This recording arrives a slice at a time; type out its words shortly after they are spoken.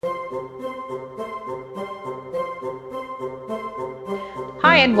Hi,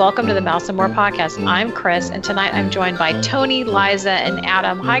 and welcome to the Mouse and More podcast. I'm Chris, and tonight I'm joined by Tony, Liza, and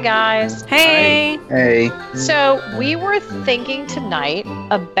Adam. Hi, guys. Hi. Hey. Hey, So, we were thinking tonight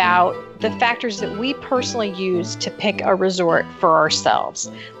about the factors that we personally use to pick a resort for ourselves.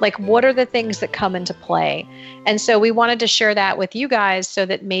 Like, what are the things that come into play? And so, we wanted to share that with you guys so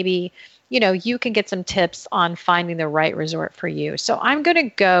that maybe, you can get some tips on finding the right resort for you. So, I'm going to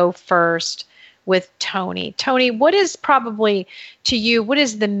go first with Tony. Tony, what is probably to you, what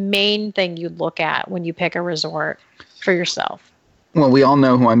is the main thing you look at when you pick a resort for yourself? well, we all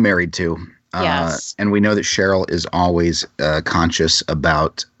know who I'm married to. Yes. And we know that Cheryl is always conscious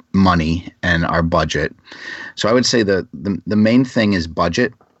about money and our budget. So I would say the main thing is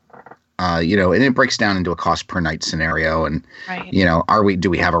budget. And it breaks down into a cost per night scenario. And, Right. do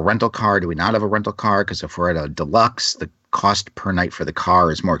we have a rental car? Do we not have a rental car? Because if we're at a deluxe, the cost per night for the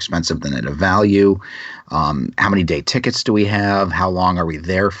car is more expensive than at a value. How many day tickets do we have? How long are we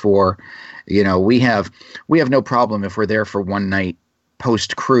there for? We have no problem if we're there for one night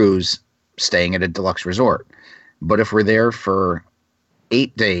post cruise staying at a deluxe resort. But if we're there for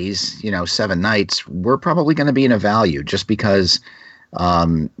 8 days, 7 nights, we're probably going to be in a value just because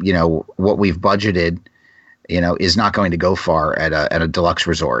what we've budgeted, is not going to go far at a deluxe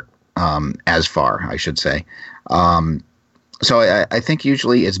resort, as far, I should say. So I think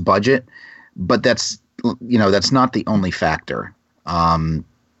usually it's budget, but that's not the only factor.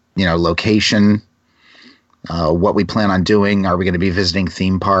 Location, what we plan on doing. Are we going to be visiting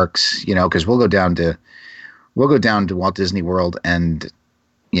theme parks? Because we'll go down to Walt Disney World and,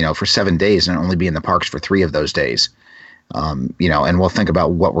 for 7 days and only be in the parks for 3 of those days. And we'll think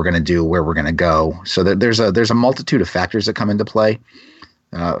about what we're going to do, where we're going to go. So that there's a multitude of factors that come into play.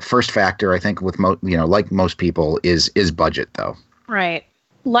 First factor, I think, with like most people, is budget, though. Right.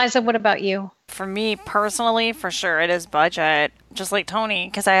 Liza, what about you? For me personally, for sure, it is budget. Just like Tony,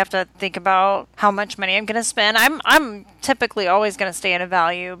 because I have to think about how much money I'm going to spend. I'm typically always going to stay at a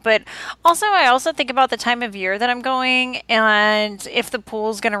value, but I also think about the time of year that I'm going and if the pool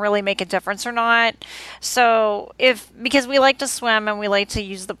is going to really make a difference or not. So because we like to swim and we like to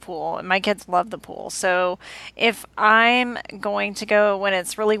use the pool, and my kids love the pool. So if I'm going to go when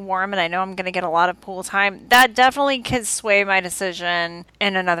it's really warm and I know I'm going to get a lot of pool time, that definitely could sway my decision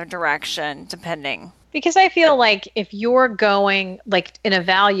in another direction, depending. Because I feel like if you're going like in a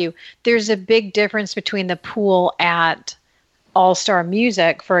value, there's a big difference between the pool at All Star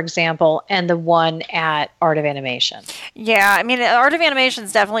Music, for example, and the one at Art of Animation. Yeah, I mean, Art of Animation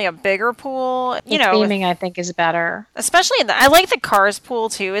is definitely a bigger pool. The theming, I think, is better. Especially I like the Cars pool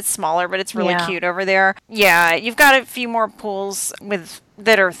too. It's smaller, but it's really cute over there. Yeah, you've got a few more pools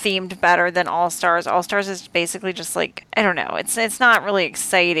that are themed better than All Stars. All Stars is basically just like, I don't know. It's not really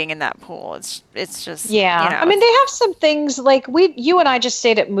exciting in that pool. It's just I mean, they have some things like you and I just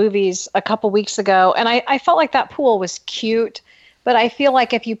stayed at movies a couple weeks ago, and I felt like that pool was cute. But I feel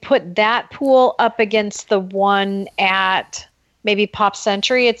like if you put that pool up against the one at maybe Pop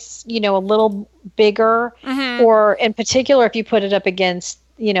Century, it's, a little bigger. Mm-hmm. Or in particular, if you put it up against,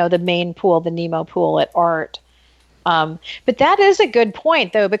 the main pool, the Nemo pool at Art. But that is a good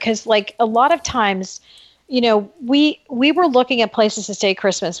point, though, because like a lot of times, we were looking at places to stay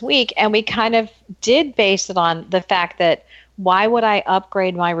Christmas week, and we kind of did base it on the fact that why would I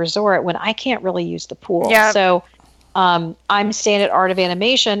upgrade my resort when I can't really use the pool? Yeah. So I'm staying at Art of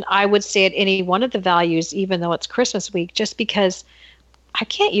Animation. I would stay at any one of the values, even though it's Christmas week, just because I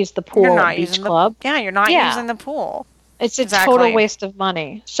can't use the pool at Beach Club. You're not using the pool. It's a total waste of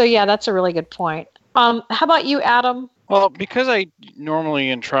money. So yeah, that's a really good point. How about you, Adam? Well, because I normally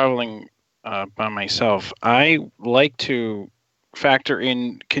am traveling by myself, I like to factor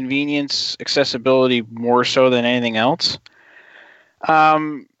in convenience, accessibility more so than anything else.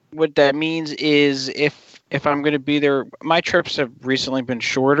 What that means is if I'm going to be there, my trips have recently been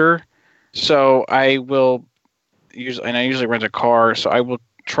shorter, so I usually rent a car, so I will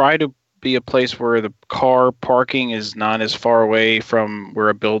try to be a place where the car parking is not as far away from where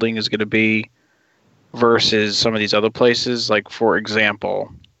a building is going to be versus some of these other places. Like, for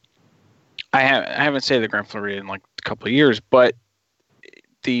example, I haven't stayed at the Grand Floridian in like a couple of years, but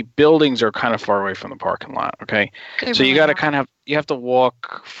the buildings are kind of far away from the parking lot. Okay, so you got to you have to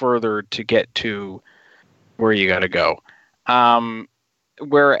walk further to get to where you got to go.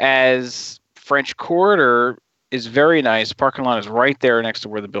 Whereas French Quarter is very nice. The parking lot is right there next to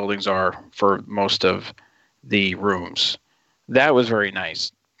where the buildings are for most of the rooms. That was very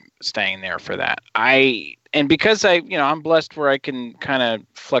nice staying there for that. And because I'm blessed where I can kind of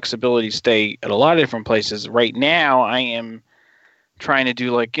flexibility stay at a lot of different places. Right now, I am trying to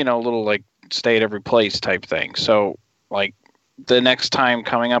do like, a little like stay at every place type thing. So like the next time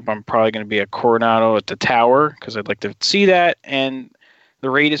coming up, I'm probably going to be at Coronado at the Tower because I'd like to see that. And the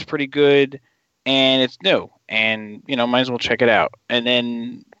rate is pretty good and it's new and, might as well check it out. And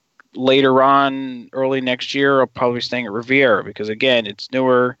then later on, early next year, I'll probably be staying at Riviera because again, it's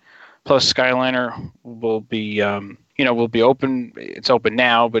newer. Plus Skyliner will be, will be open. It's open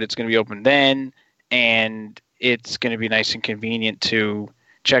now, but it's going to be open then. And it's going to be nice and convenient to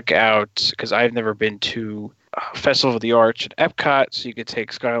check out because I've never been to Festival of the Arts at Epcot, so you could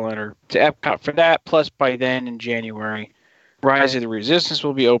take Skyliner to Epcot for that. Plus, by then in January, Rise of the Resistance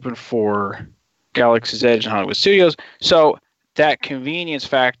will be open for Galaxy's Edge and Hollywood Studios. So that convenience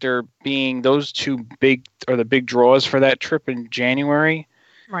factor being those two big draws for that trip in January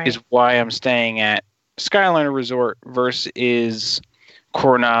is why I'm staying at Skyliner Resort versus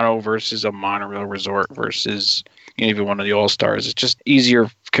Coronado versus a monorail resort versus even one of the All-Stars. It's just easier,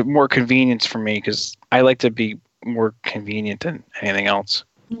 more convenience for me because I like to be more convenient than anything else.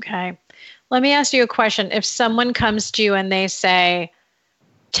 Okay. Let me ask you a question. If someone comes to you and they say,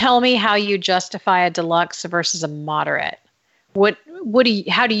 tell me how you justify a deluxe versus a moderate,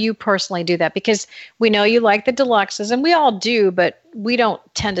 how do you personally do that? Because we know you like the deluxes and we all do, but we don't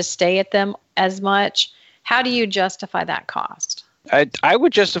tend to stay at them as much. How do you justify that cost? I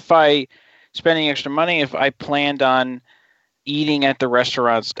would justify spending extra money if I planned on eating at the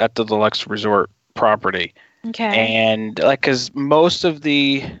restaurants at the deluxe resort property. Okay. And because most of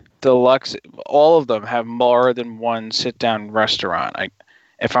the deluxe, all of them have more than one sit-down restaurant.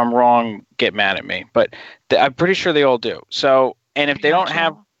 If I'm wrong, get mad at me, but I'm pretty sure they all do. So, and if they don't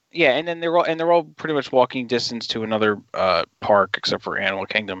have, and then they're all pretty much walking distance to another park except for Animal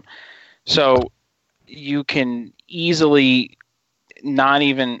Kingdom. So you can easily not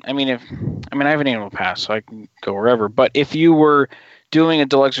even, I have an annual pass, so I can go wherever. But if you were doing a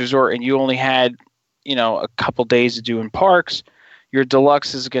deluxe resort and you only had, a couple days to do in parks, your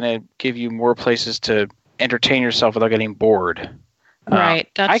deluxe is going to give you more places to entertain yourself without getting bored. Right.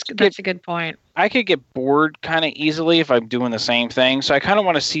 That's a good point. I could get bored kind of easily if I'm doing the same thing. So I kind of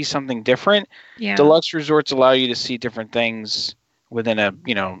want to see something different. Yeah. Deluxe resorts allow you to see different things within a,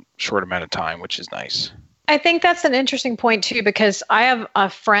 short amount of time, which is nice. I think that's an interesting point too, because I have a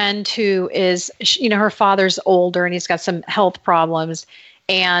friend who is, her father's older and he's got some health problems,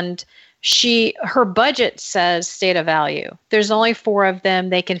 and her budget says state of value. There's only 4 of them.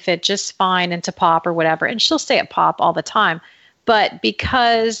 They can fit just fine into Pop or whatever. And she'll stay at Pop all the time. But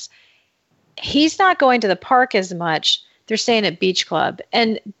because he's not going to the park as much, they're staying at Beach Club,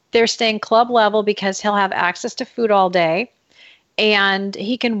 and they're staying club level because he'll have access to food all day. And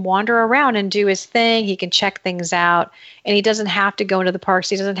he can wander around and do his thing. He can check things out. And he doesn't have to go into the parks.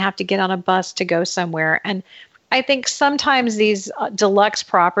 He doesn't have to get on a bus to go somewhere. And I think sometimes these deluxe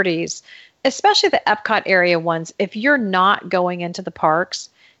properties, especially the Epcot area ones, if you're not going into the parks,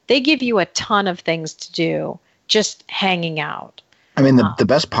 they give you a ton of things to do just hanging out. I mean, the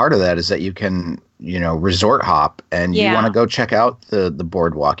best part of that is that you can, resort hop and you want to go check out the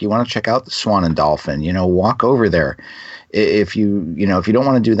boardwalk. You want to check out the Swan and Dolphin, walk over there. If you don't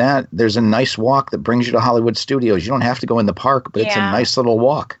want to do that, there's a nice walk that brings you to Hollywood Studios. You don't have to go in the park, but it's a nice little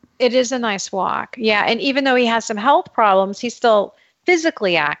walk. It is a nice walk. Yeah. And even though he has some health problems, he's still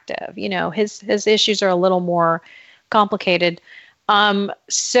physically active. His issues are a little more complicated.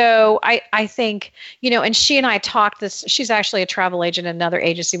 So I think, and she and I talked she's actually a travel agent at another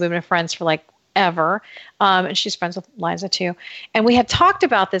agency. We've been friends for like ever. And she's friends with Liza too. And we had talked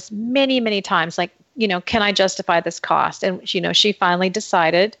about this many, many times, like, can I justify this cost? And, she finally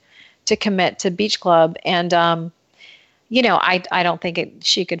decided to commit to Beach Club. And, I don't think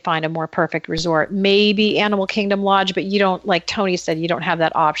she could find a more perfect resort. Maybe Animal Kingdom Lodge, but you don't, like Tony said, you don't have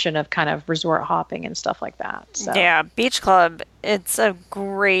that option of kind of resort hopping and stuff like that. So. Yeah, Beach Club, it's a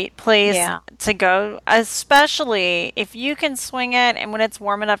great place to go, especially if you can swing it, and when it's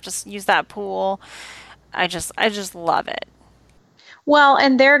warm enough, just use that pool. I just love it. Well,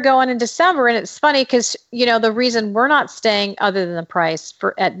 and they're going in December, and it's funny because, the reason we're not staying other than the price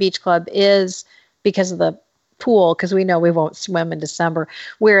at Beach Club is because of the pool, because we know we won't swim in December.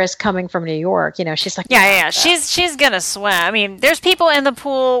 Whereas coming from New York, she's like, she's gonna swim. I mean, there's people in the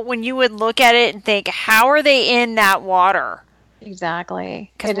pool when you would look at it and think, how are they in that water?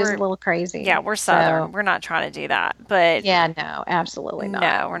 Exactly. It is a little crazy. Yeah, we're Southern. So, we're not trying to do that. But yeah, no, absolutely not.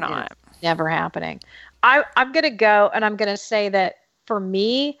 No, we're not. It's never happening. I'm gonna go, and I'm gonna say that for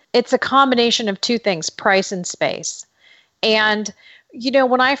me, it's a combination of 2 things: price and space. And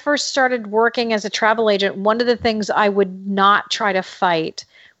when I first started working as a travel agent, one of the things I would not try to fight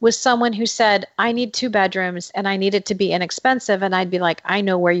was someone who said, I need 2 bedrooms and I need it to be inexpensive. And I'd be like, I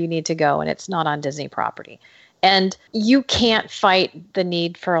know where you need to go and it's not on Disney property. And you can't fight the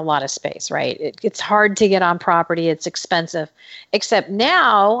need for a lot of space, right? It's hard to get on property. It's expensive. Except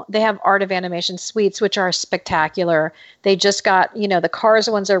now they have Art of Animation suites, which are spectacular. They just got, the Cars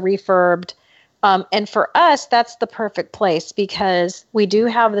ones are refurbed. And for us, that's the perfect place because we do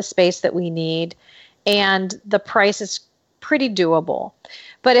have the space that we need and the price is pretty doable.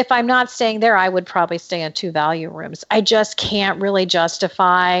 But if I'm not staying there, I would probably stay in 2 value rooms. I just can't really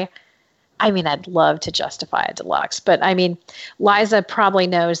justify. I'd love to justify a deluxe, but Liza probably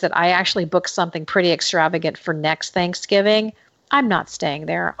knows that I actually booked something pretty extravagant for next Thanksgiving. I'm not staying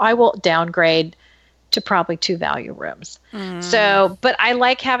there. I will downgrade to probably 2 value rooms. So, but I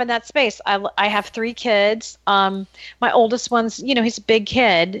like having that space. I have 3 kids. My oldest one's, he's a big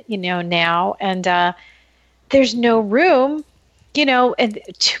kid, now, and there's no room, and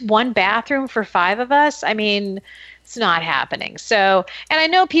 1 bathroom for 5 of us. It's not happening. So, and I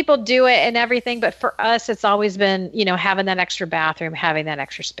know people do it and everything, but for us, it's always been, having that extra bathroom, having that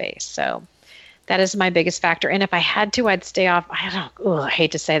extra space. So that is my biggest factor. And if I had to, I'd stay off. I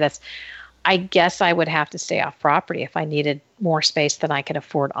hate to say this. I guess I would have to stay off property if I needed more space than I could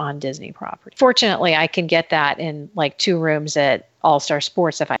afford on Disney property. Fortunately, I can get that in like 2 rooms at All-Star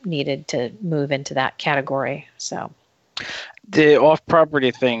Sports if I needed to move into that category. So the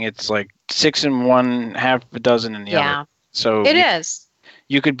off-property thing, it's like 6 in one, half a dozen in the other. So it is.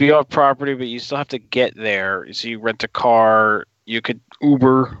 You could be off property, but you still have to get there. So you rent a car. You could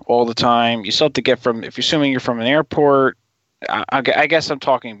Uber all the time. You still have to get from, if you're assuming you're from an airport. I guess I'm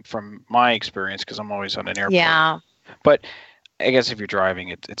talking from my experience because I'm always on an airport. Yeah. But I guess if you're driving,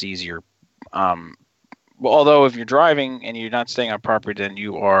 it's easier. Although if you're driving and you're not staying on property, then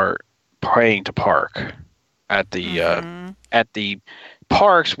you are paying to park at the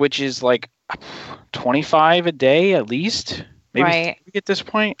parks, which is like $25 a day at least. Maybe right. At this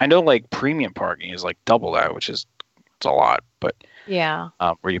point, I know like premium parking is like double that, which is it's a lot. But yeah,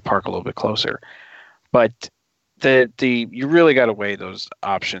 where you park a little bit closer. But you really got to weigh those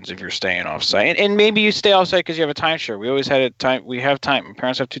options if you're staying off site, and maybe you stay off site because you have a timeshare. We always had we have time. My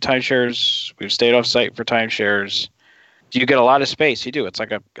parents have 2 timeshares. We've stayed off site for timeshares. Do you get a lot of space? You do. It's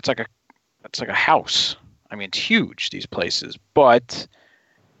like a house. It's huge, these places, but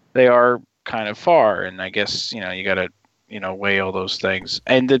they are kind of far, and I guess you got to weigh all those things.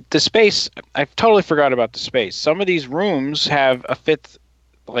 And the space, I totally forgot about the space. Some of these rooms have a 5th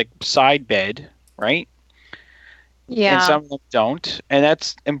like side bed, right? Yeah. And some of them don't, and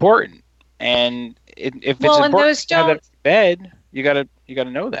that's important. And if it's important those to have that bed, you gotta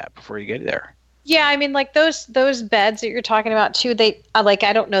know that before you get there. Yeah, like those beds that you're talking about too. They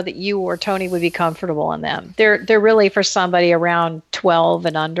I don't know that you or Tony would be comfortable in them. They're really for somebody around 12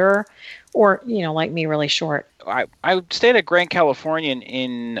 and under, or like me, really short. I stayed at Grand Californian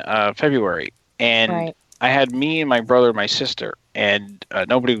in February, and right. I had me and my brother and my sister, and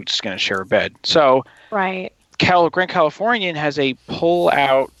nobody was going to share a bed. So right. Grand Californian has a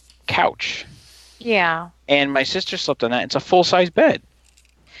pull-out couch. Yeah. And my sister slept on that. It's a full-size bed.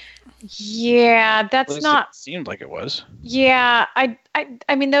 Yeah, that's not. It seemed like it was. Yeah, I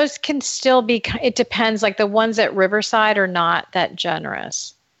those can still be. It depends. Like the ones at Riverside are not that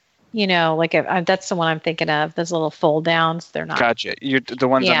generous. Like that's the one I'm thinking of. Those little fold downs. They're not. Gotcha. You're the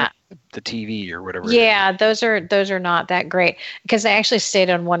ones on the TV or whatever. Yeah, those are not that great because I actually stayed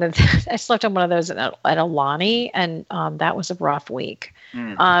on one of. I slept on one of those at Alani, and that was a rough week.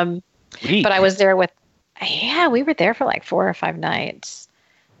 But I was there with. Yeah, we were there for like 4 or 5 nights.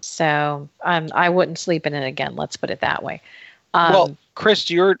 So I wouldn't sleep in it again. Let's put it that way. Well, Chris,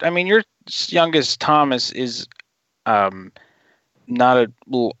 your youngest Thomas is not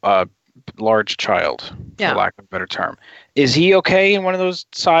a large child, for lack of a better term. Is he okay in one of those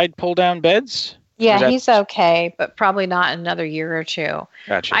side pull-down beds? Yeah, he's okay, but probably not in another year or 2.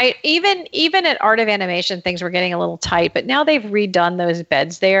 Gotcha. Even at Art of Animation, things were getting a little tight, but now they've redone those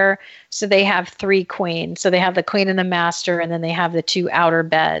beds there. So they have 3 queens. So they have the queen and the master, and then they have the 2 outer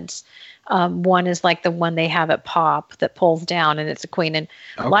beds. One is like the one they have at Pop that pulls down, and it's a queen. And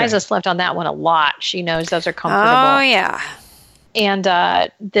Liza slept on that one a lot. She knows those are comfortable. Oh, yeah. And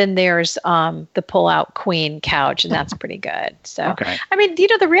then there's the pull-out queen couch, and that's pretty good. So,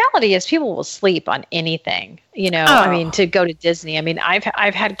 the reality is people will sleep on anything, to go to Disney.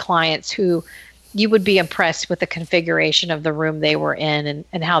 I've had clients who you would be impressed with the configuration of the room they were in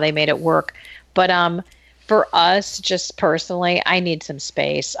and how they made it work. But for us, just personally, I need some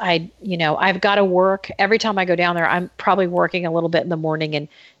space. I've got to work. Every time I go down there, I'm probably working a little bit in the morning and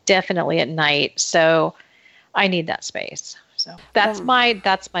definitely at night. So I need that space. So that's my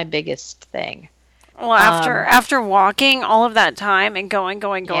biggest thing. Well, after walking all of that time and going,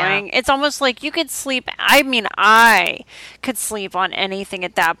 Yeah. it's almost like you could sleep. I mean, I could sleep on anything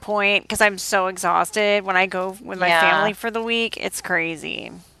at that point because I'm so exhausted when I go with my family for the week. It's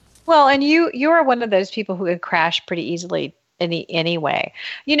crazy. Well, and you are one of those people who could crash pretty easily anyway.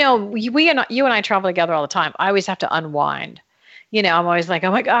 You know, you and I travel together all the time. I always have to unwind. You know, I'm always like,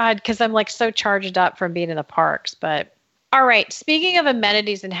 oh my God, because I'm like so charged up from being in the parks. But all right, speaking of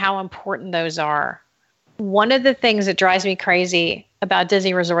amenities and how important those are, one of the things that drives me crazy about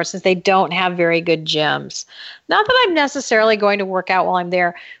Disney resorts is they don't have very good gyms. Not that I'm necessarily going to work out while I'm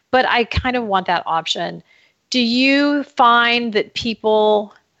there, but I kind of want that option. Do you find that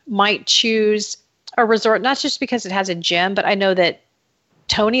people might choose a resort, not just because it has a gym, but I know that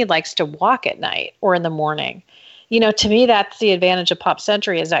Tony likes to walk at night or in the morning. You know, to me, that's the advantage of Pop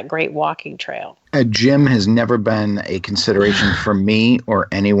Century is that great walking trail. A gym has never been a consideration for me or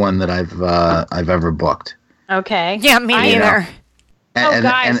anyone that I've ever booked. Okay. Yeah, me neither.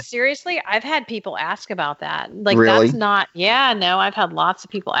 Guys, seriously, I've had people ask about that. Like, really? That's not, I've had lots of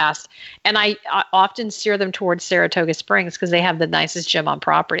people ask. And I often steer them towards Saratoga Springs because they have the nicest gym on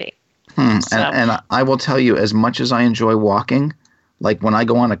property. So. And I will tell you, as much as I enjoy walking, like when I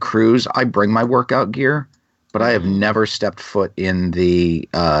go on a cruise, I bring my workout gear, but I have never stepped foot in the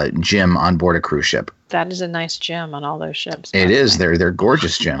gym on board a cruise ship. That is a nice gym on all those ships. It is. They're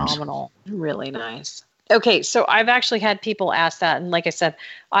gorgeous gyms. Phenomenal. Really nice. Okay, so I've actually had people ask that, and like I said,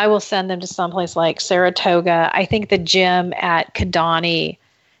 I will send them to someplace like Saratoga. I think the gym at Kidani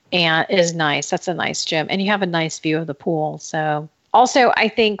is nice. That's a nice gym, and you have a nice view of the pool. So, also, I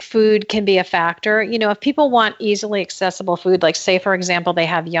think food can be a factor. You know, if people want easily accessible food, like say for example, they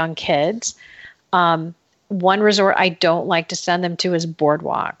have young kids. One resort I don't like to send them to is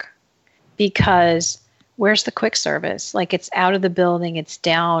Boardwalk, because where's the quick service? Like, it's out of the building, it's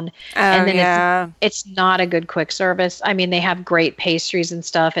down, and then it's not a good quick service. I mean, they have great pastries and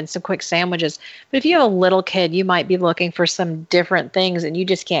stuff and some quick sandwiches, but if you have a little kid, you might be looking for some different things and you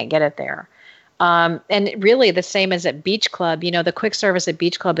just can't get it there. And really the same as at Beach Club, you know, the quick service at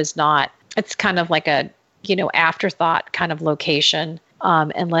Beach Club is not, it's kind of like a, you know, afterthought kind of location,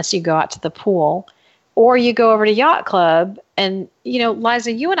 unless you go out to the pool or you go over to Yacht Club. And, you know,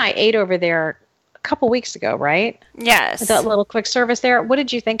 Liza, you and I ate over there a couple weeks ago, right? Yes. That little quick service there. What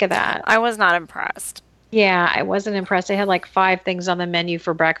did you think of that? I was not impressed. Yeah, I wasn't impressed. They had like 5 things on the menu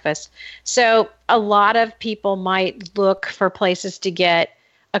for breakfast. So a lot of people might look for places to get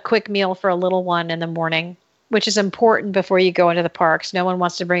a quick meal for a little one in the morning, which is important before you go into the parks. No one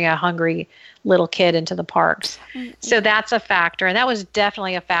wants to bring a hungry little kid into the parks. So that's a factor. And that was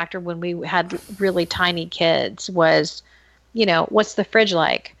definitely a factor when we had really tiny kids was, you know, what's the fridge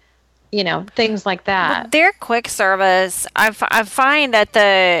like? You know, things like that. Well, their quick service, I find at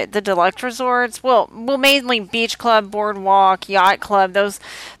the deluxe resorts, well, mainly Beach Club, Boardwalk, Yacht Club, those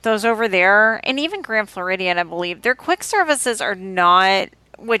over there, and even Grand Floridian, I believe, their quick services are not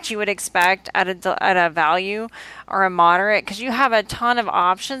what you would expect at a value or a moderate, because you have a ton of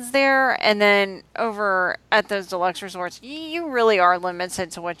options there, and then over at those deluxe resorts, you really are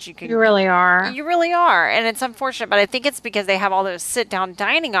limited to what you can. You really are. You really are, and it's unfortunate, but I think it's because they have all those sit-down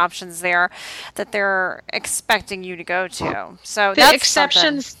dining options there that they're expecting you to go to. So the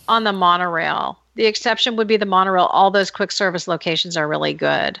exceptions on the monorail. The exception would be the monorail. All those quick service locations are really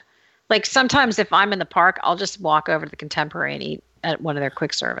good. Like sometimes if I'm in the park, I'll just walk over to the Contemporary and eat at one of their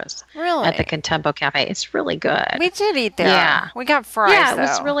quick service. Really? At the Contempo Cafe. It's really good. We did eat there. Yeah. We got fries, Yeah, it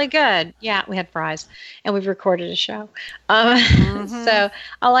was really good. Yeah, we had fries. And we've recorded a show. So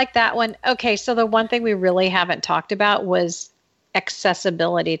I like that one. Okay, so the one thing we really haven't talked about was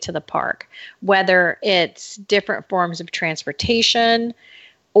accessibility to the park. Whether it's different forms of transportation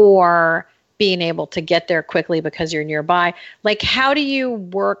or being able to get there quickly because you're nearby. Like, how do you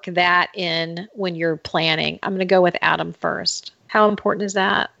work that in when you're planning? I'm going to go with Adam first. How important is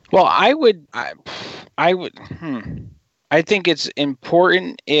that? Well, I think it's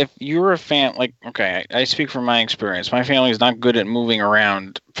important if you're a fan. Like, okay, I speak from my experience. My family is not good at moving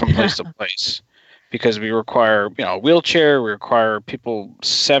around from place to place because we require, you know, a wheelchair. We require people,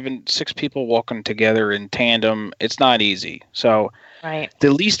 6 people walking together in tandem. It's not easy. So right.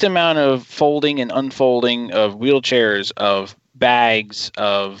 The least amount of folding and unfolding of wheelchairs, of bags,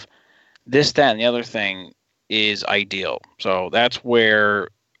 of this, that, and the other thing is ideal. So that's where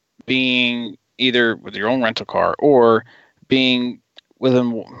being either with your own rental car or being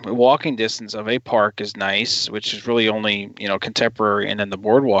within walking distance of a park is nice, which is really only, you know, Contemporary and then the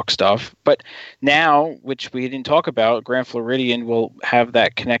Boardwalk stuff. But now, which we didn't talk about, Grand Floridian will have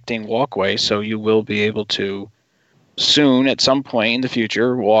that connecting walkway, so you will be able to soon at some point in the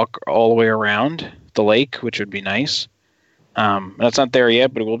future walk all the way around the lake, which would be nice. That's not there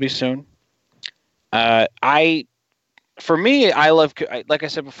yet, but it will be soon. For me, like I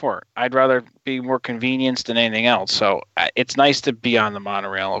said before, I'd rather be more convenienced than anything else. So it's nice to be on the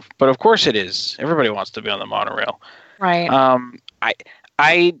monorail, but of course it is. Everybody wants to be on the monorail. Right.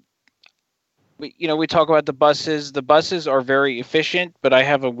 We talk about the buses. The buses are very efficient, but I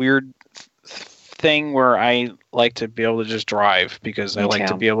have a weird thing where I like to be able to just drive because I like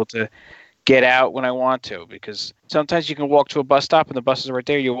to be able to get out when I want to, because sometimes you can walk to a bus stop and the bus is right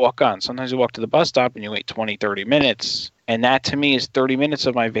there, you walk on. Sometimes you walk to the bus stop and you wait 20, 30 minutes. And that to me is 30 minutes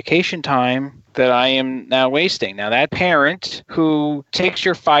of my vacation time that I am now wasting. Now that parent who takes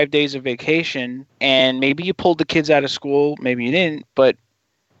your 5 days of vacation and maybe you pulled the kids out of school, maybe you didn't, but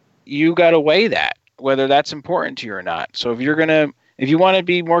you got to weigh that, whether that's important to you or not. So if you want to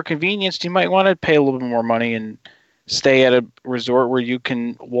be more convenienced, you might want to pay a little bit more money and stay at a resort where you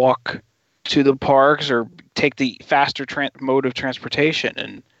can walk to the parks or take the faster mode of transportation,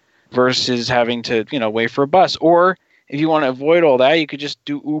 and versus having to wait for a bus. Or if you want to avoid all that, you could just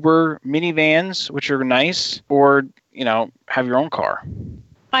do Uber minivans, which are nice, or have your own car.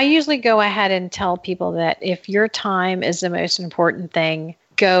 I usually go ahead and tell people that if your time is the most important thing,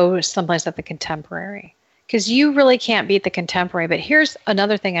 go someplace at the Contemporary, because you really can't beat the Contemporary. But here's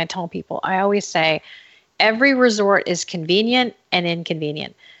another thing I tell people. I always say every resort is convenient and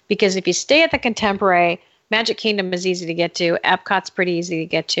inconvenient. Because if you stay at the Contemporary, Magic Kingdom is easy to get to. Epcot's pretty easy to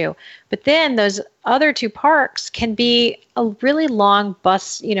get to. But then those other two parks can be a really long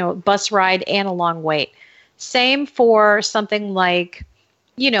bus ride and a long wait. Same for something like,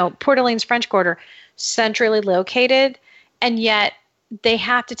 Port Orleans French Quarter, centrally located, and yet they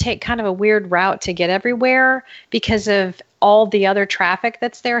have to take kind of a weird route to get everywhere because of all the other traffic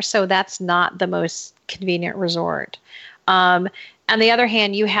that's there. So that's not the most convenient resort. On the other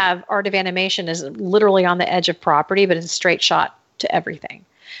hand, you have Art of Animation is literally on the edge of property, but it's a straight shot to everything.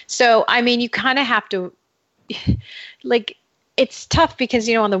 So, you kind of have to, it's tough because,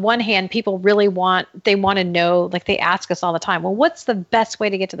 on the one hand, people really want to know, they ask us all the time, well, what's the best way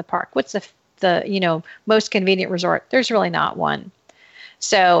to get to the park? What's the most convenient resort? There's really not one.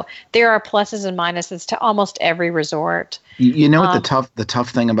 So there are pluses and minuses to almost every resort. What the tough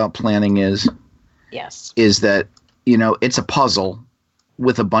thing about planning is? Yes. Is that, it's a puzzle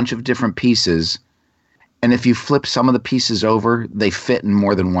with a bunch of different pieces. And if you flip some of the pieces over, they fit in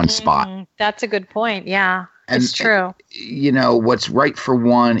more than one spot. That's a good point. Yeah, it's true. What's right for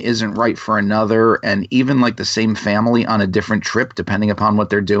one isn't right for another. And even the same family on a different trip, depending upon what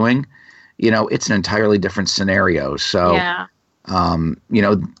they're doing, it's an entirely different scenario. So, yeah.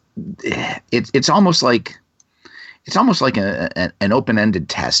 It's almost like an open-ended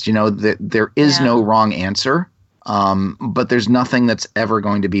test. There is no wrong answer. But there's nothing that's ever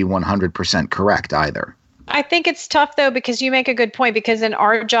going to be 100% correct either. I think it's tough, though, because you make a good point, because in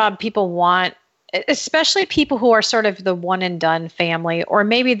our job, people want, especially people who are sort of the one and done family, or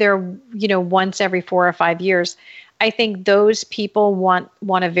maybe they're, once every 4 or 5 years. I think those people want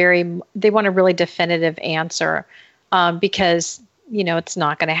a really definitive answer, because, it's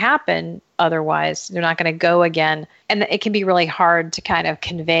not going to happen. Otherwise, they're not going to go again. And it can be really hard to kind of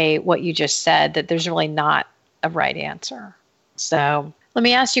convey what you just said, that there's really not a right answer. So let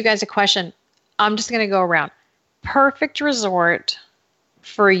me ask you guys a question. I'm just going to go around. Perfect resort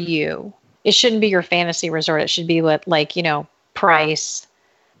for you. It shouldn't be your fantasy resort. It should be what, price,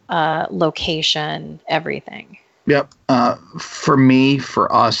 location, everything. Yep. For me,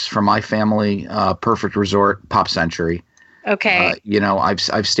 for us, for my family, perfect resort, Pop Century. Okay.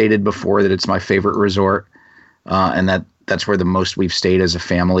 I've stated before that it's my favorite resort, and that's where the most we've stayed as a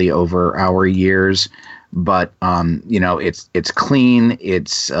family over our years. But it's clean.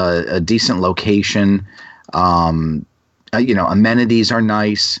 It's a decent location. Amenities are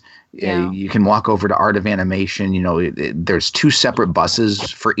nice. Yeah. You can walk over to Art of Animation. There's 2 separate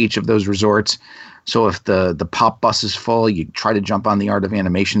buses for each of those resorts. So if the Pop bus is full, you try to jump on the Art of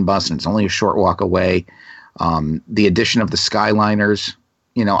Animation bus, and it's only a short walk away. The addition of the Skyliners,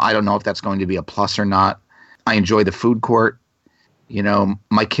 I don't know if that's going to be a plus or not. I enjoy the food court.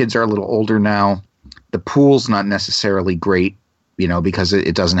 My kids are a little older now. The pool's not necessarily great, because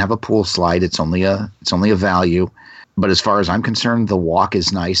it doesn't have a pool slide. It's only a value. But as far as I'm concerned, the walk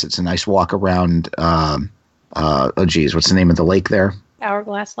is nice. It's a nice walk around. What's the name of the lake there?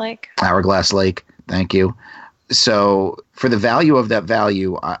 Hourglass Lake. Hourglass Lake. Thank you. So for the value of that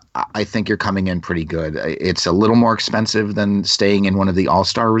value, I think you're coming in pretty good. It's a little more expensive than staying in one of the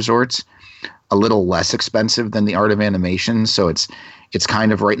all-star resorts, a little less expensive than the Art of Animation. So it's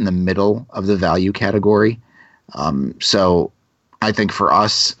kind of right in the middle of the value category. So I think for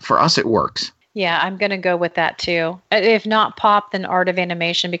us, it works. Yeah, I'm going to go with that too. If not pop, then art of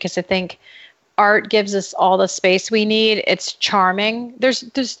animation, because I think art gives us all the space we need. It's charming. There's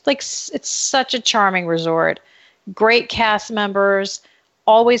like, it's such a charming resort. Great cast members,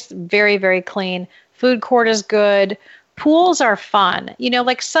 always very, very clean. Food court is good. Pools are fun.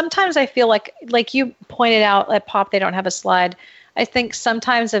 Like sometimes I feel like you pointed out at Pop, they don't have a slide. I think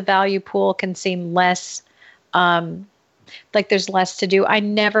sometimes a value pool can seem less, like there's less to do. I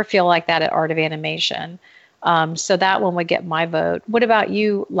never feel like that at Art of Animation. So that one would get my vote. What about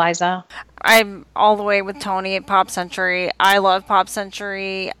you, Liza? I'm all the way with Tony at Pop Century. I love Pop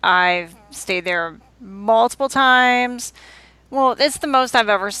Century. I've stayed there multiple times. Well, it's the most I've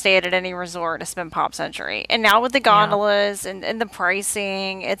ever stayed at any resort. It's been Pop Century. And now with the gondolas and the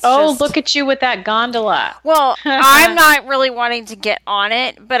pricing, it's look at you with that gondola. Well, I'm not really wanting to get on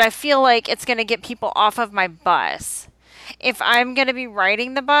it, but I feel like it's going to get people off of my bus. If I'm going to be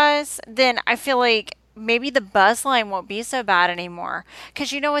riding the bus, then I feel like maybe the bus line won't be so bad anymore.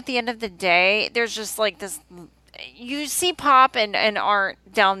 Because, at the end of the day, there's just like this... You see Pop and art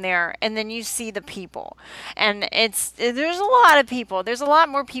down there, and then you see the people. And there's a lot of people. There's a lot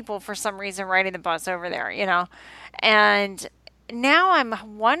more people for some reason riding the bus over there, And now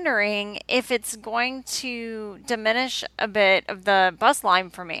I'm wondering if it's going to diminish a bit of the bus line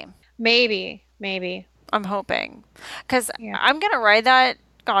for me. Maybe. I'm hoping. Because I'm going to ride that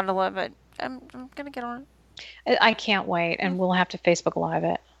gondola, but I'm going to get on it. I can't wait, and we'll have to Facebook Live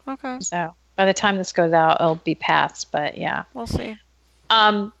it. Okay. So by the time this goes out, it'll be past, but yeah. We'll see.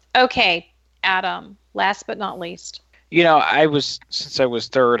 Okay, Adam, last but not least. Since I was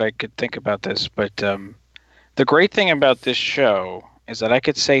third, I could think about this, but the great thing about this show is that I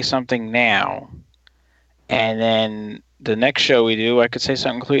could say something now, and then the next show we do, I could say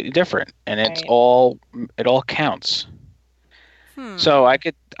something completely different, and it all counts. So I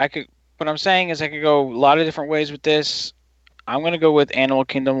could, what I'm saying is I could go a lot of different ways with this. I'm going to go with Animal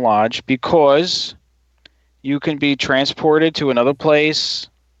Kingdom Lodge because you can be transported to another place.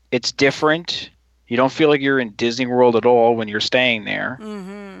 It's different. You don't feel like you're in Disney World at all when you're staying there.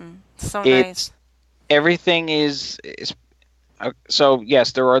 Mm-hmm. So nice. Everything is so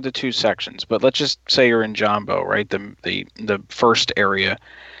yes, there are the two sections, but let's just say you're in Jambo, right? The first area.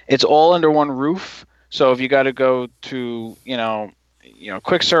 It's all under one roof. So if you got to go to,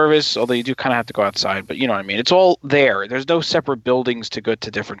 quick service, although you do kind of have to go outside, but you know what I mean? It's all there. There's no separate buildings to go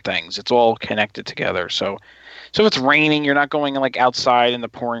to different things. It's all connected together. So if it's raining, you're not going like outside in the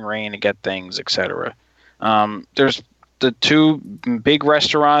pouring rain to get things, etc. There's the two big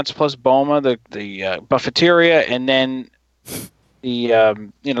restaurants plus Boma, the Buffeteria, and then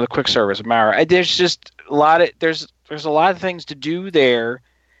the quick service Mara. There's just a lot of there's a lot of things to do there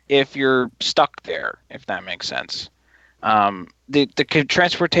if you're stuck there, if that makes sense. The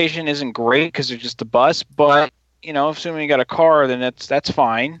transportation isn't great because there's just the bus, but assuming you got a car, then that's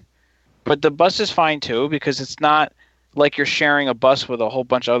fine. But the bus is fine too because it's not like you're sharing a bus with a whole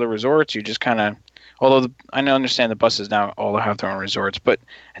bunch of other resorts. You just kind of, although I understand the buses now all have their own resorts, but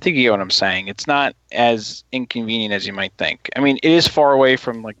I think you get what I'm saying. It's not as inconvenient as you might think. I mean, it is far away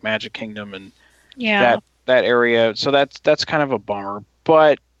from like Magic Kingdom and that area, so that's kind of a bummer.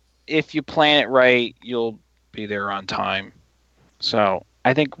 But if you plan it right, you'll be there on time. So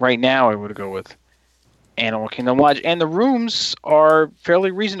I think right now I would go with Animal Kingdom Lodge, and the rooms are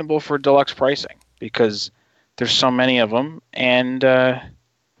fairly reasonable for deluxe pricing because there's so many of them, and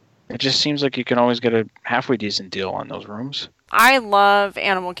it just seems like you can always get a halfway decent deal on those rooms. I love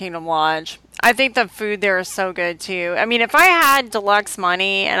Animal Kingdom Lodge. I think the food there is so good too. I mean, if I had deluxe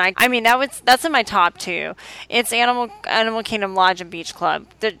money, and I mean that's in my top two. It's Animal Kingdom Lodge and Beach Club.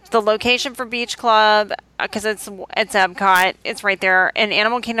 The location for Beach Club, because it's Epcot, it's right there, and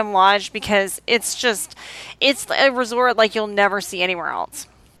Animal Kingdom Lodge because it's a resort like you'll never see anywhere else.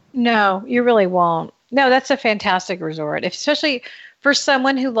 No, you really won't. No, that's a fantastic resort, especially for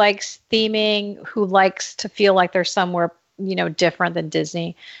someone who likes theming, who likes to feel like they're somewhere different than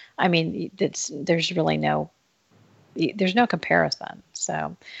Disney. I mean, there's really no comparison.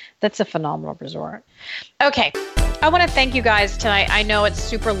 So that's a phenomenal resort. Okay. I want to thank you guys tonight. I know it's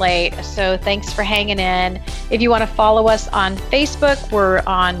super late, so thanks for hanging in. If you want to follow us on Facebook, we're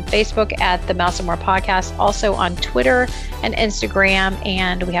on Facebook at the Mouse and More Podcast, also on Twitter and Instagram,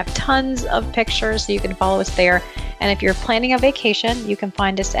 and we have tons of pictures, so you can follow us there. And if you're planning a vacation, you can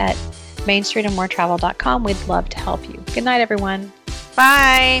find us at mainstreetandmoretravel.com. We'd love to help you. Good night, everyone.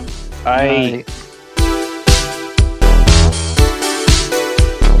 Bye. Bye.